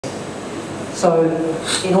So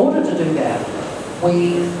in order to do that,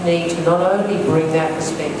 we need to not only bring that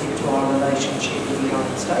perspective to our relationship with the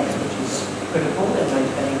United States, which is critical in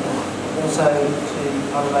maintaining that, also to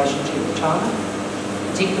our relationship with China,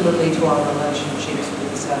 particularly to our relationships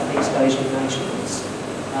with the Southeast Asian nations,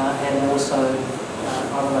 and also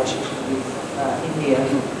our relationship with India,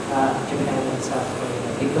 Japan and South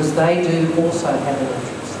Korea, because they do also have an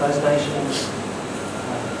interest. Those nations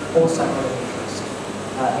also have an interest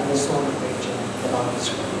in the sort of region that I'm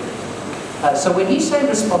describing. So when you say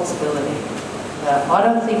responsibility, I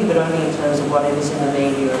don't think of it only in terms of whatever's in the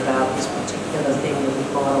media about this particular thing that we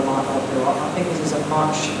might or might not do. I think this is a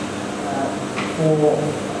much more,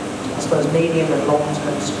 I suppose, medium and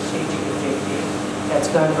long-term strategic objective that's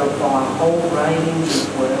going to require a whole range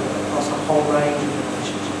of work across a whole range of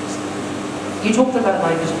relationships. You talked about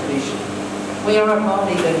Labour's tradition. We are a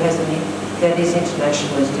party that is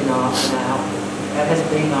internationalist in our that has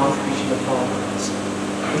been our tradition of tolerance.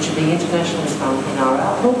 We should be internationalist in our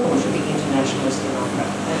outlook, and we should be internationalist in our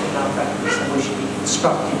practice, and we should be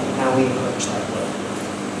constructive in how we approach that work.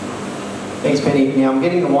 Thanks, Penny. Now I'm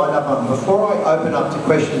getting the wind-up button. Before I open up to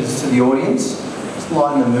questions to the audience, just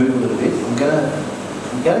lighten the mood a little bit. I'm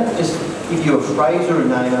gonna just give you a phrase or a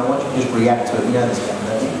name, and I want you to just react to it. You know this game,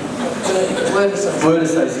 don't you? Word association. Word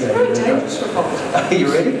association. Very dangerous for politics. Are you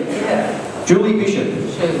ready? Yeah. Julie Bishop.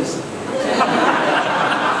 Shoes.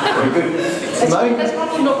 Very good. That's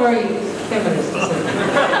probably not very feminist, is it?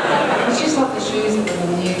 It's just like the shoes that were in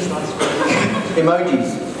the news last week. Emojis.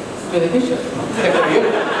 Julie Bishop.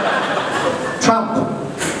 Trump.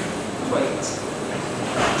 Tweets.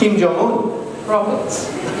 Kim Jong-un. Rockets.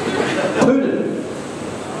 Putin.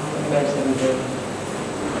 Imagine them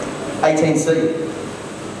 18C.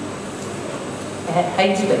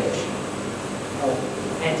 hate speech. Or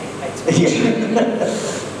anti-hate speech.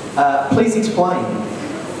 Please explain.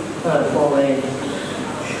 Well then,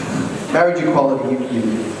 Marriage equality, you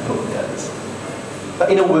talked about this. But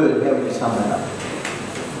in a word, how would you sum that up?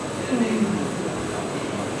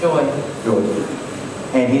 joy, Joy.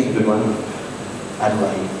 And here's a good one.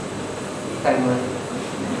 Adelaide. family.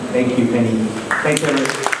 Thank you, Penny. Thanks, everyone.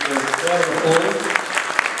 Round of applause.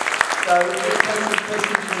 So, let's take some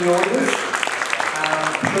questions from the audience.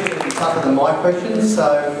 They're going to be tougher than my questions, so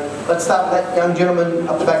let's start with that young gentleman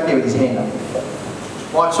up the back there with his hand up.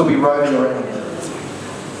 Mics will be roving around.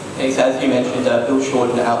 Okay, so as you mentioned, Bill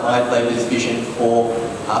Shorten outlined Labor's vision for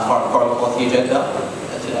foreign policy agenda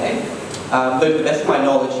today. But to the best of my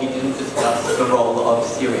knowledge, he didn't discuss the role of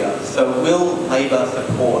Syria. So will Labor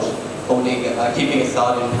support keeping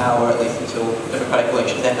Assad in power at least until democratic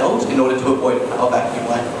elections are held in order to avoid a power vacuum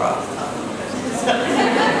like Iraq?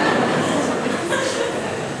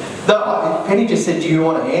 No, Penny just said, do you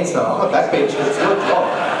want to answer? I'm a backbencher, it's your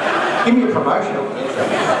job. Give me a promotion.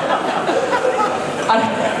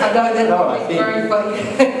 I know that No, I think. very funny.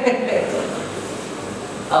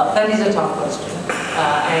 That is a tough question.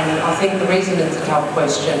 And I think the reason it's a tough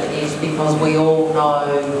question is because we all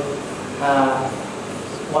know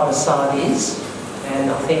what Assad is.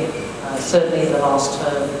 And I think certainly in the last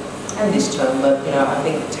term and this term, but I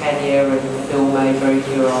think Tanya and Bill made very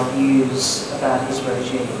clear our views about his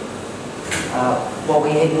regime. What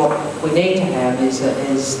we need to have is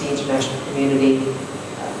the international community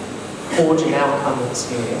forge an outcome in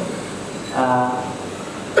Syria.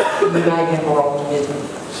 You may have more optimism.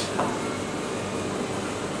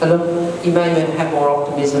 You may have more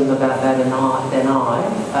optimism about that than I,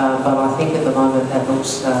 but I think at the moment that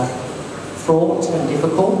looks fraught and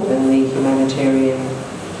difficult, and the humanitarian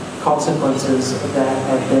consequences of that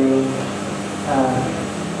have been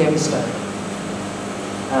devastating.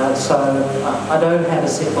 So I don't have a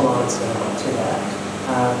simple answer to that.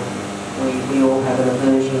 We all have an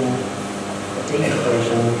aversion, a deep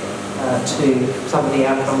aversion to some of the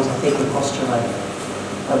outcomes I think we postulate.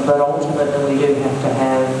 But ultimately we do have to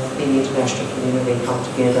have the international community come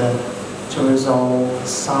together to resolve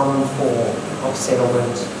some form of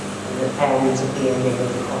settlement and the ending of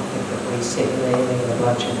the conflict that we see, and the ending of the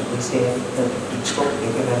bloodshed that we see, and the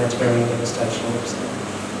extraordinary humanitarian devastation we've seen.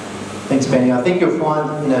 Thanks, Penny. I think you'll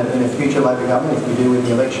find in a future Labor government, if we do win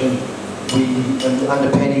the election, under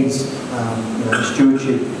Penny's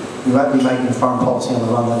stewardship, we won't be making foreign policy on the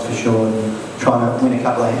run, that's for sure, and trying to win a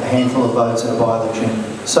handful of votes in a by-election.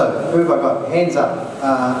 So, who have I got? Hands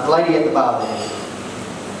up. Lady at the bar there.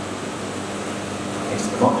 Next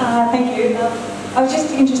to the mic. Thank you. I was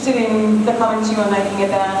just interested in the comments you were making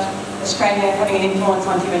about Australia having an influence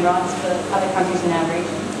on human rights for other countries in our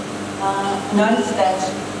region. I noticed that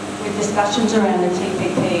with discussions around the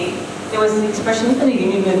TPP, there was the expression for the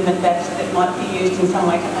union movement that might be used in some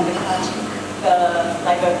way to undercut the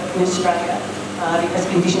Labor in Australia. because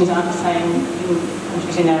conditions aren't the same in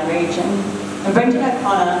countries in our region. And Brendan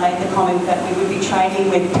O'Connor made the comment that we would be trading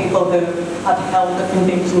with people who upheld the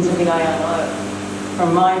conventions of the ILO.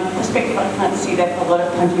 From my perspective, I can't see that a lot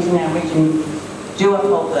of countries in our region do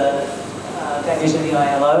uphold the values of the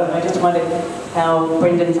ILO, and I just wondered how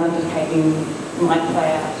Brendan's undertaking might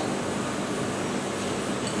play out.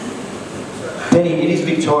 Penny, it is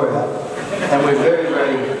Victoria, and we're very,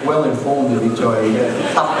 very well informed in Victoria.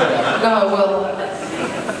 Yeah. No, well,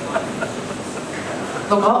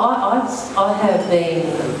 look, I have been,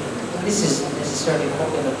 this isn't necessarily a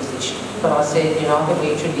popular position, but I said, you know, I think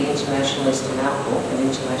we should be internationalist in outlook and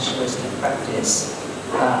internationalist in practice,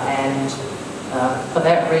 and for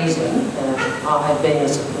that reason, I have been a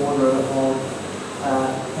supporter of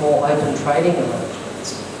more open trading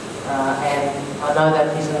arrangements. And I know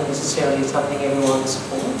that isn't necessarily something everyone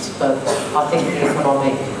supports, but I think the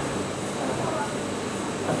economic,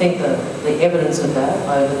 I think the evidence of that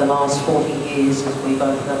over the last 40 years as we've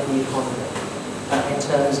opened up the economy in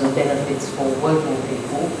terms of benefits for working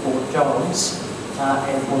people, for jobs,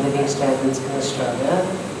 and for living standards in Australia,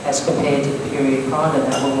 as compared to the period prior to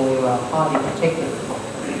that when we were a highly protected economy,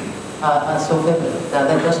 are self-evident. Now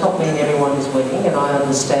that does not mean everyone is winning, and I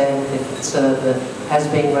understand that has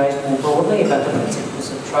been raised more broadly about the principles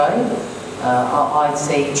of trade. I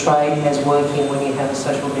see trade as working when you have a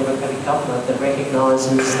social democratic government that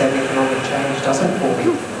recognises that economic change doesn't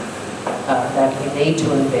fall, that we need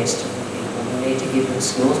to invest in people, we need to give them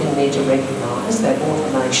skills, we need to recognise that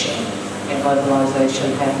automation and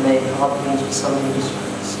globalisation have meant other things for some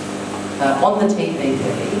industries. On the TPP,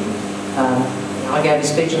 I gave a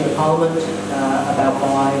speech in the Parliament about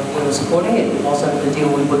why we were supporting it. It wasn't the deal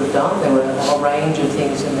we would have done. There were a range of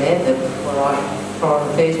things in there that were Foreign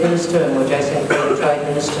Affairs Minister and Jason, the Trade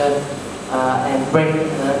Minister, and Brent,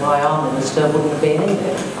 the IR Minister, wouldn't have been in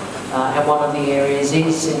there. And one of the areas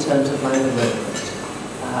is in terms of labour movement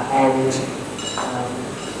and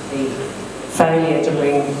the failure to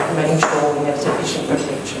making sure we have sufficient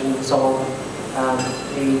protections on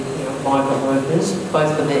the migrant workers,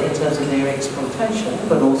 both for in terms of their exploitation,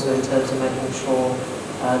 but also in terms of making sure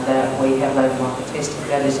that we have labour market testing.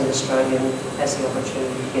 That is, an Australian has the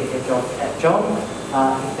opportunity to get their job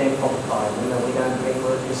if they're qualified, and that we don't bring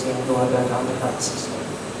workers in who are going to undercut the system.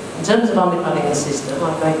 In terms of undercutting the system,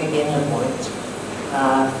 I make again the point,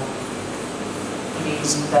 it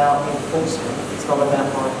is about enforcement, it's not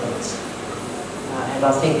about migrants. And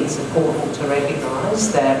I think it's important to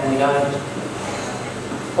recognise that we don't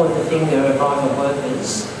point the finger at migrant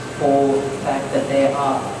workers for the fact that there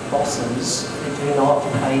are bosses who do not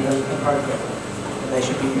pay them appropriately, and they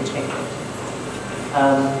should be protected.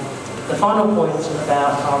 The final point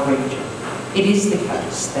about our region. It is the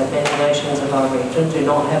case that many nations of our region do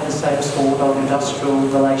not have the same sort of industrial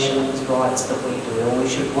relations rights that we do, and we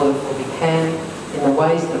should work where we can, in the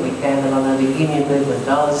ways that we can, and I know the union movement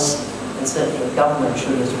does, and certainly the government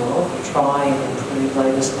should as well, to try and improve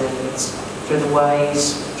labour standards through the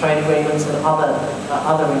ways, trade agreements and other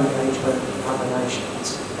engagement in other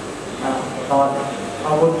nations. But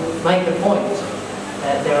I would make the point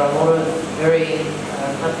that there are a lot of very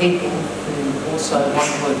people who also want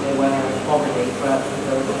to work their way out of poverty throughout the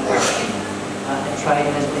developing world. And trade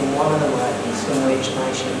has been one of the ways in which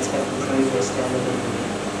nations have improved their standard of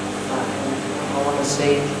living. And I want to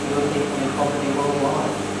see fewer people in poverty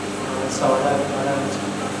worldwide. So I've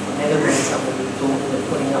never been somebody who thought that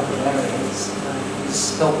putting up the barriers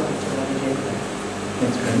is helpful to that agenda.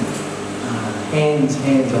 Thanks, Ben. Hands, I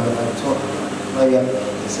talk. Lady up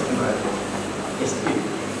the second row. Yes, you.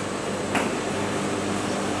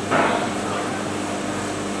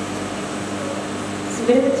 It's a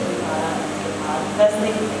bit of a two-parter.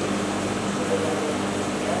 Firstly,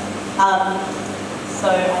 so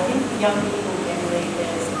I think young people generally,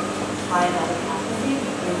 there's high amount of apathy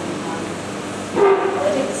in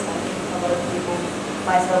politics. I think a lot of people,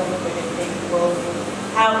 myself included, think, well,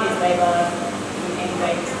 how is Labour in any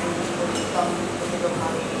way distinguishable from the Liberal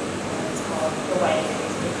Party the way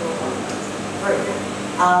these people group?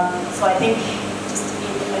 So I think just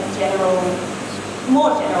in a general,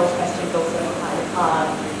 more general question, but also kind of hard,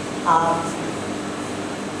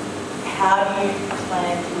 how do you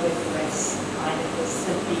plan to address kind of the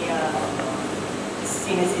severe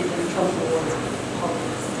cynicism towards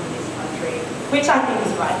politics in this country, which I think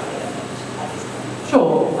is rightly evident at this point?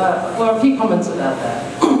 Sure. Well, a few comments about that.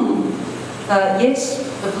 Yes,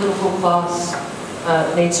 the political class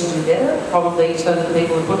needs to do better, probably so that the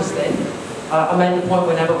people who put us there. I made the point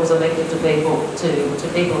when Abbott was elected to people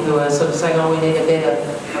who are sort of saying, oh, we need a better,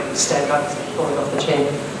 stand up, falling off the chair.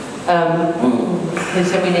 who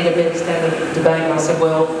said we need a better standard of debate, and I said,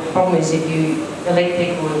 well, the problem is if you elect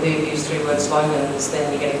people who use three-word slogans,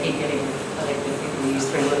 then you're going to keep getting elected people who use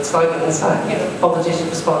three-word slogans, so politicians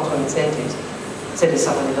respond to incentives. Said as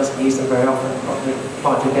someone who doesn't use them very often, probably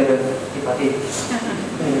might do better if I did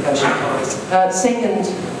in negotiations. Second,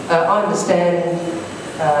 I understand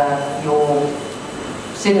your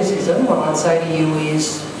cynicism. What I'd say to you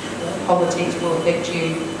is politics will affect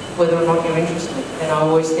you whether or not you're interested. And I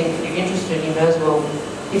always think if you're interested, you may as well,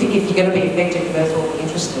 if you're going to be effective, you may as well be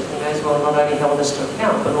interested. You may as well not only hold us to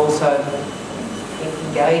account, but also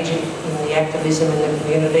engage in the activism in the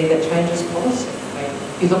community that changes policy.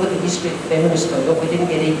 If you look at the history of the feminist movement, we didn't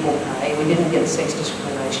get equal pay, we didn't get sex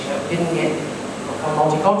discrimination act, we didn't get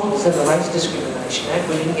multiculturalism, the race discrimination act,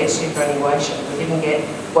 we didn't get superannuation, we didn't get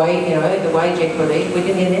the wage equity, we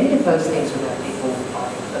didn't get any of those things without equal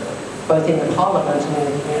pay, both in the parliament and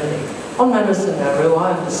in the community. On matters of Nauru,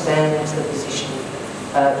 I understand the position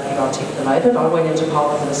you've articulated. I went into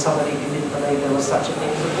parliament as somebody who didn't believe there was such a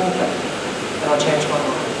thing as a full pay, and I changed my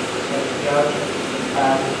mind.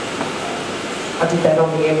 I did that on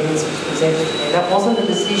the evidence which was presented to me. That wasn't a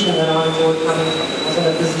decision that I enjoyed coming from. It wasn't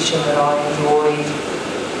a position that I enjoyed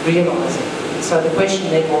realising. So the question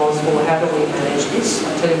then was, well, how do we manage this?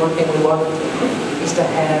 I'll tell you one thing we want to do is to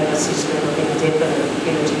have a system of indefinite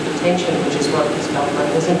punitive detention, which is what this government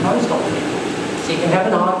has imposed on people. So you can have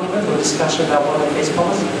an argument or a discussion about what the best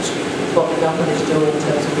policy prescription is. What the government is doing in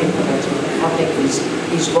terms of implementing it, I think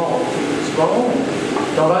is wrong. It's wrong.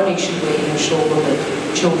 Not only should we ensure that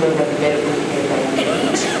children have the medical care they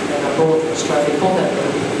need, and are brought to Australia for that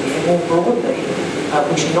medical care, more broadly,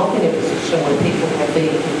 we should not be in a position where people have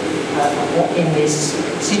been in this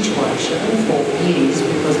situation for years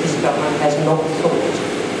because this government has not sought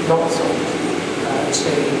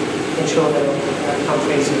to ensure that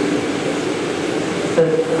countries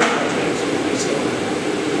third countries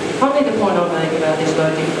Probably the point I'm making about there's no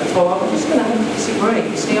difference. Well, I'm just going to have to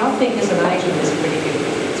disagree. See, I think as an Asian there's a pretty big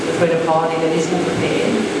difference between a party that isn't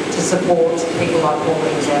prepared to support people like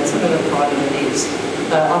Pauline Hanson and a party that is.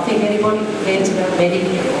 I think anybody who cares about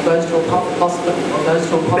Medicare or goes to a public hospital or goes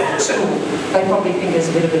to a public school, they probably think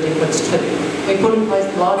there's a bit of a difference too. We put in place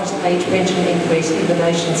the largest age pension increase in the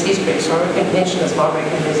nation's history, so I reckon pensioners might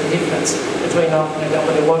reckon there's a difference between a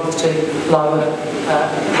government who wants to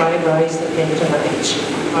raise the pension age.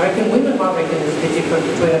 I reckon women might reckon there's a bit different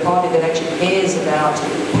between a party that actually cares about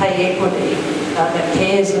pay equity, that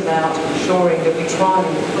cares about ensuring that we try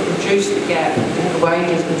and reduce the gap in the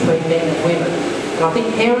wages between men and women. And I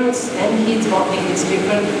think parents and kids might think it's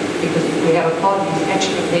different because we have a party who's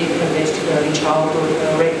actually prepared to invest in early childhood. And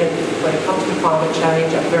I reckon when it comes to climate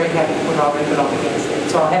change, I'm very happy to put our record up against them.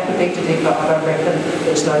 So I have to beg to differ. I don't reckon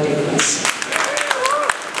there's no difference.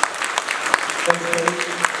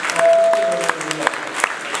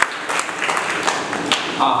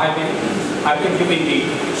 I will give the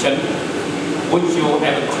question. Would you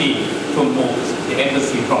agree to move the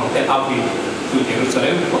embassy from Tel Aviv to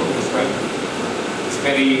Jerusalem for Israel? It's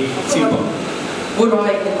very simple. Would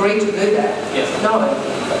I agree to do that? Yes. No.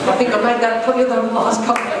 I think I made that clear the last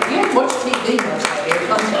couple of years. You watch TV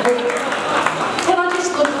most of it. Can I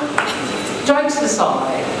just look, jokes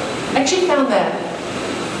aside, I actually found that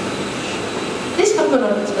this government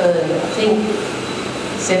overturned, I think,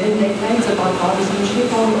 7 decades of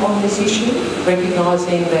bipartisanship on this issue,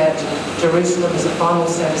 recognising that Jerusalem is a final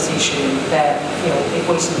status issue, that if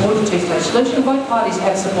we support a two-state solution, both parties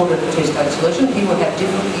have supported a two-state solution, people have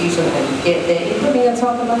different views on how to get there, including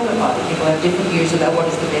inside the Labor Party. People have different views about what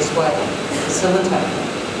is the best way to facilitate it.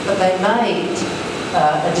 But they made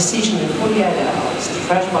a decision in 48 hours to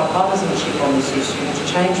trash bipartisanship on this issue, to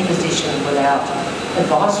change position without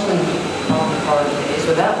advice from Department of Foreign Affairs,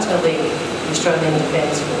 without telling the Australian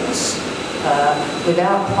Defence Force,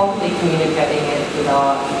 without properly communicating it with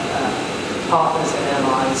our partners and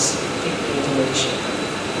allies, particularly Indonesia.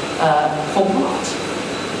 For what?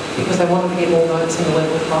 Because they wanted to get more votes in the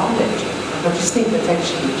level of by-election. I just think that's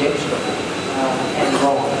actually objectionable and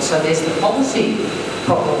wrong. So there's the policy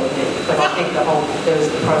problem with it, but I think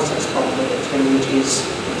there's the process problem with it too, which is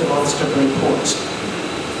demonstrably put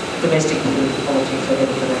domestic politics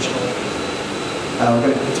ahead of the national interest.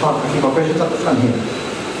 We've got time for a few more questions up the front here.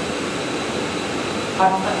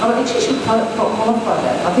 I actually should qualify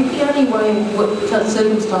that. I think the only way,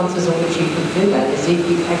 circumstances in which you could do that is if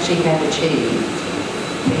you actually had achieved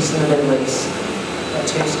peace in the Middle East, a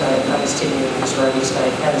two-state, Palestinian and Israeli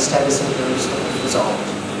state, and the status of Jerusalem was resolved.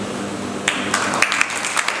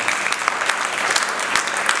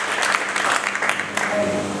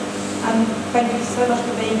 Thank you so much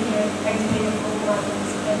for being here. Thanks for being a full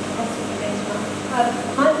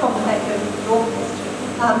my problem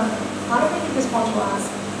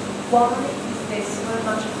why is there so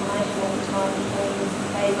much fighting all the time between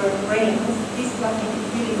Labour and Greens? This is, I think,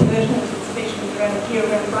 really pertinent, especially around here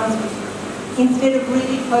around Brunswick, instead of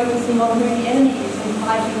really focusing on who the enemy is and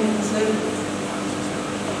fighting the Conservatives.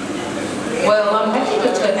 Well, I'm happy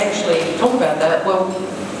to actually talk about that. Well,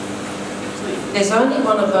 there's only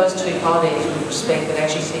one of those two parties with respect that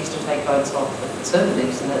actually seeks to take votes off the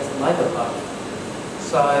Conservatives, and that's the Labor Party.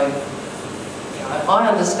 So, I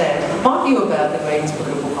understand my view about the Greens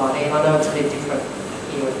political party, and I know it's a bit different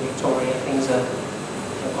here in Victoria. Things are, I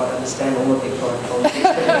don't quite understand all of Victorian politics,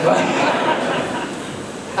 but anyway.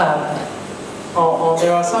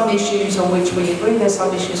 There are some issues on which we agree, there's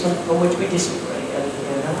some issues on which we disagree, and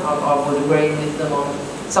I would agree with them on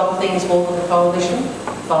some things more than the coalition,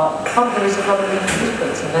 but there is a fundamental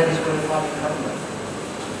difference, and that is we're a fighting government.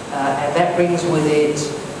 And that brings with it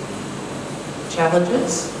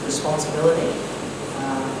challenges, responsibility.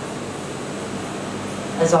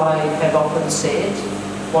 As I have often said,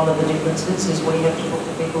 one of the differences is we have to talk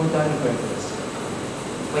to people who don't agree with us.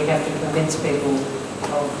 We have to convince people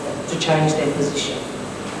to change their position.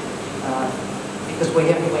 Because we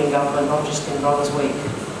have to win government not just in Brunswick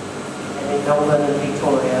and in Melbourne and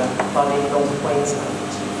Victoria, but in North Queensland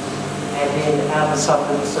and in outer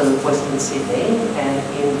suburbs of Western Sydney and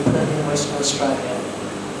in Western Australia.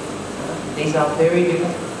 These are very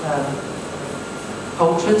different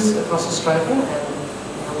cultures across Australia, and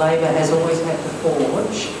Labor has always had to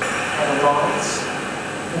forge an alliance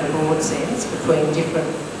in a broad sense between different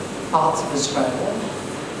parts of Australia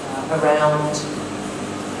around,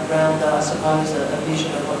 I suppose, a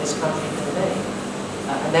vision of what this country can be.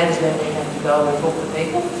 And that is when we have to go and talk to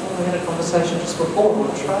people. We had a conversation just before on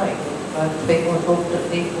trade. We go to people and talk to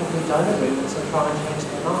people who don't agree with us and try and change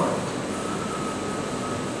their mind.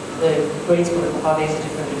 The Greens political party has a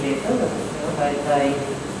different agenda. They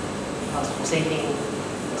are seeking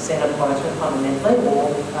a Senate quota fundamentally,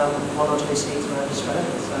 or one or two seats around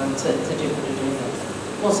Australia. So it's a different agenda.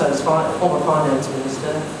 Also, as former finance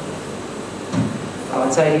minister, I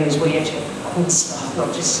would say is we actually own stuff,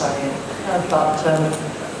 not just say it. But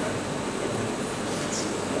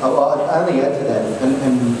I'll only add to that,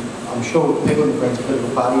 and I'm sure people in the Greens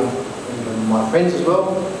political party, and my friends as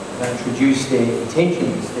well, introduce their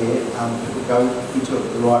intentions there, people go into it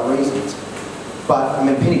for the right reasons. But, I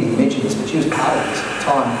mean, Penny didn't mention this, but she was part of this at the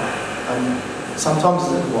time. Sometimes,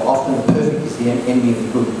 well, often the perfect is the enemy of the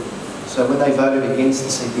good. So when they voted against the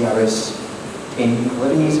CPRS 10,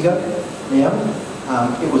 11 years ago now,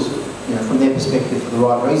 it was, from their perspective for the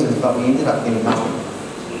right reasons, but we ended up getting nothing.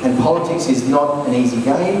 And politics is not an easy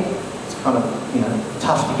game. It's kind of,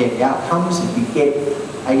 tough to get outcomes. If you get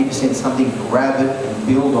 80% something, grab it and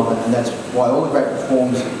build on it, and that's why all the great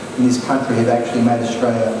reforms in this country have actually made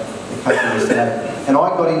Australia the country it is today. And I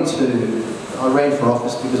ran for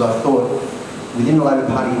office because I thought within the Labor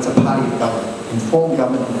Party, it's a party of government, informed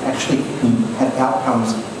government, and actually can have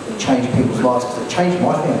outcomes that change people's lives, because it changed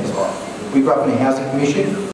my family's life. We grew up in a housing commission.